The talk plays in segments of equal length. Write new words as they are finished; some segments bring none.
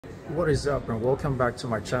What is up, and welcome back to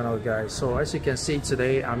my channel, guys. So as you can see,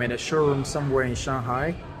 today I'm in a showroom somewhere in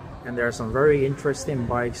Shanghai, and there are some very interesting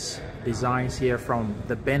bikes designs here from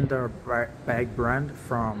the BENDA bag brand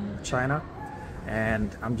from China.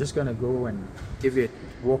 And I'm just gonna go and give you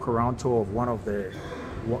a walk around tour of one of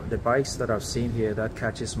the bikes that I've seen here that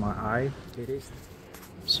catches my eye.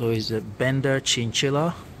 So it's a BENDA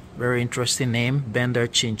Chinchilla, very interesting name, BENDA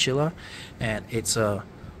Chinchilla, and it's a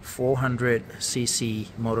 400cc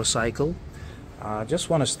motorcycle. I just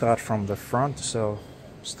want to start from the front. So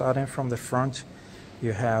starting from the front,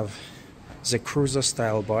 you have the cruiser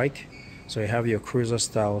style bike. So you have your cruiser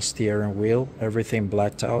style steering wheel, everything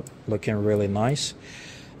blacked out, looking really nice.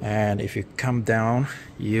 And if you come down,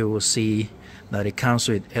 you will see that it comes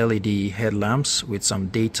with LED headlamps with some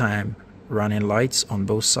daytime running lights on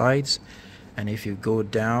both sides. And if you go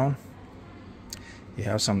down, you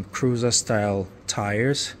have some cruiser style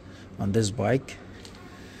tires on this bike,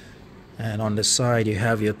 and on the side you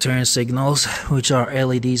have your turn signals, which are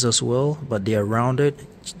LEDs as well, but they are rounded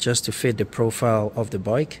just to fit the profile of the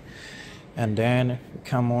bike. And then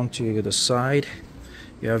come on to the side,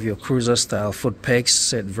 you have your cruiser style foot pegs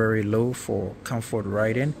set very low for comfort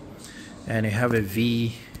riding, and you have a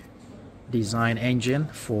V design engine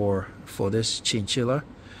for this Chinchilla.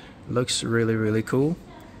 Looks really cool.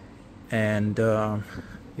 And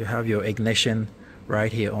you have your ignition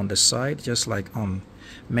right here on the side, just like on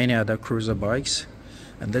many other cruiser bikes.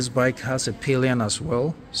 And this bike has a pillion as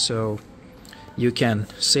well, so you can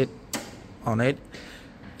sit on it,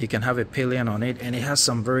 you can have a pillion on it, and it has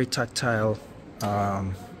some very tactile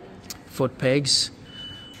foot pegs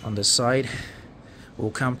on the side.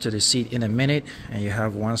 We'll come to the seat in a minute, and you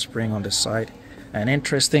have one spring on the side. And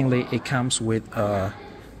interestingly, it comes with a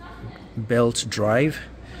belt drive.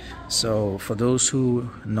 So for those who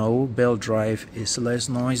know, belt drive is less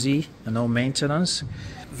noisy and no maintenance.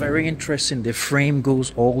 Very interesting, the frame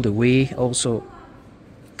goes all the way, also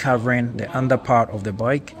covering the under part of the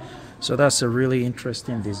bike. So that's a really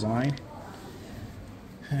interesting design.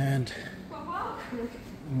 And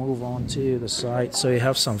move on to the side. So you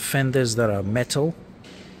have some fenders that are metal.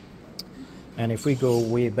 And if we go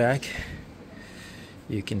way back,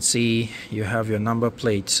 you can see you have your number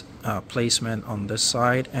plate placement on the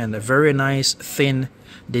side, and a very nice thin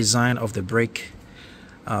design of the brake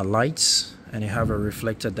lights, and you have a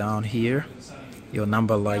reflector down here. Your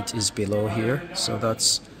number light is below here, so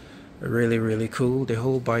that's really cool. The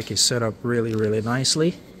whole bike is set up really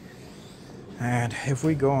nicely. And if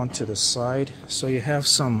we go on to the side, so you have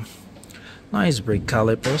some nice brake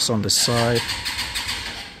calipers on the side.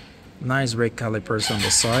 Nice brake calipers on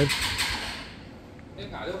the side.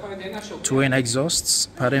 Twin exhausts.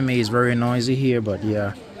 Pardon me, it's very noisy here, but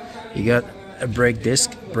yeah, you got a brake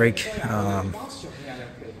disc, brake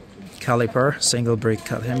caliper, single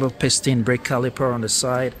piston brake caliper on the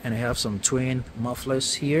side, and you have some twin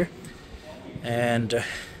mufflers here. And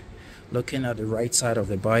looking at the right side of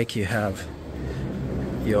the bike, you have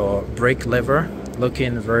your brake lever,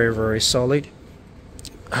 looking very solid.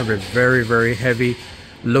 Have a very heavy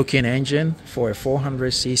looking engine for a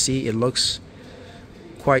 400cc. It looks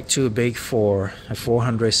quite too big for a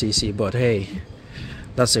 400cc, but hey,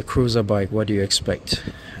 that's a cruiser bike, what do you expect?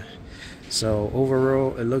 So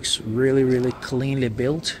overall, it looks really cleanly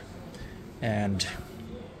built, and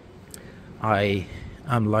I'm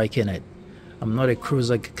liking it. I'm not a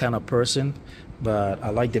cruiser kind of person, but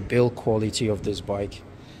I like the build quality of this bike.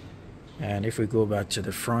 And if we go back to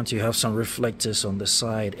the front, you have some reflectors on the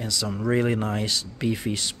side and some really nice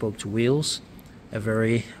beefy spoked wheels, a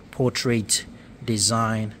very portrait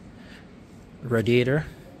design radiator,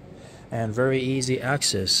 and very easy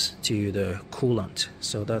access to the coolant.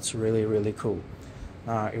 So that's really cool.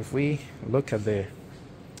 If we look at the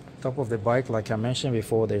top of the bike, like I mentioned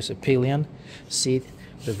before, there's a pillion seat,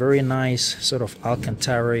 the very nice sort of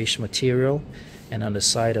Alcantara-ish material, and on the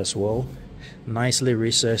side as well, nicely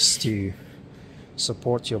recessed to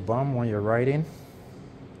support your bum when you're riding.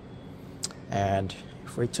 And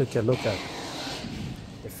if we took a look at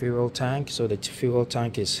the fuel tank, so the fuel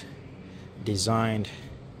tank is designed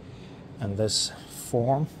in this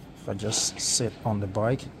form. If I just sit on the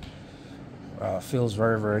bike, feels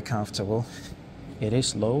very comfortable. It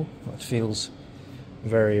is low, but feels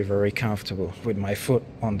very comfortable. With my foot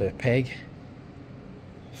on the peg,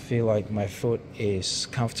 feel like my foot is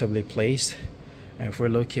comfortably placed. And if we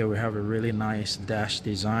look here, we have a really nice dash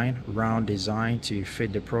design, round design to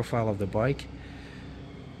fit the profile of the bike.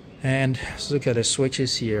 And let's look at the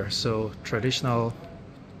switches here. So traditional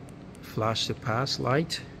flash to pass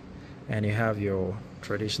light, and you have your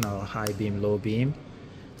traditional high beam, low beam,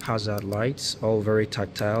 hazard lights, all very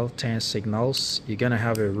tactile, 10 signals. You're gonna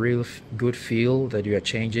have a real good feel that you are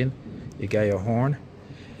changing. You got your horn.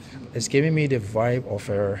 It's giving me the vibe of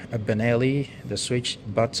a Benelli. The switch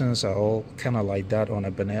buttons are all kind of like that on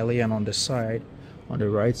a Benelli, and on the side, on the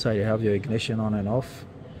right side, you have your ignition on and off.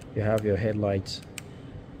 You have your headlights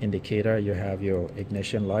indicator, you have your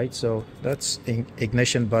ignition light, so that's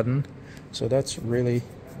ignition button, so that's really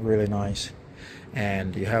nice.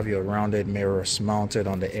 And you have your rounded mirrors mounted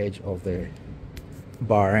on the edge of the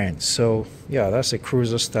bar end. So yeah, that's a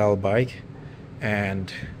cruiser style bike,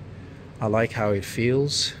 and I like how it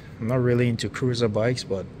feels. I'm not really into cruiser bikes,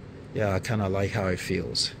 but yeah, I kind of like how it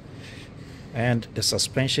feels. And the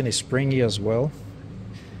suspension is springy as well.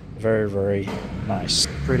 Very nice.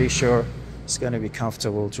 Pretty sure it's going to be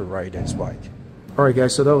comfortable to ride this bike. Alright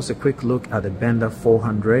guys, so that was a quick look at the BENDA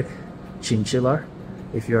 400 Chinchilla.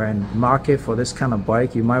 If you're in market for this kind of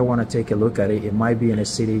bike, you might want to take a look at it. It might be in a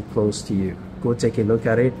city close to you. Go take a look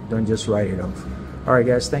at it, don't just write it off. Alright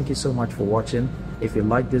guys, thank you so much for watching. If you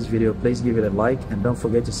like this video, please give it a like, and don't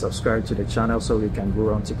forget to subscribe to the channel so we can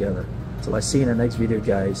grow on together. Till I see you in the next video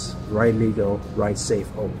guys, ride legal, ride safe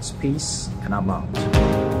always. Peace, and I'm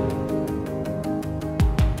out.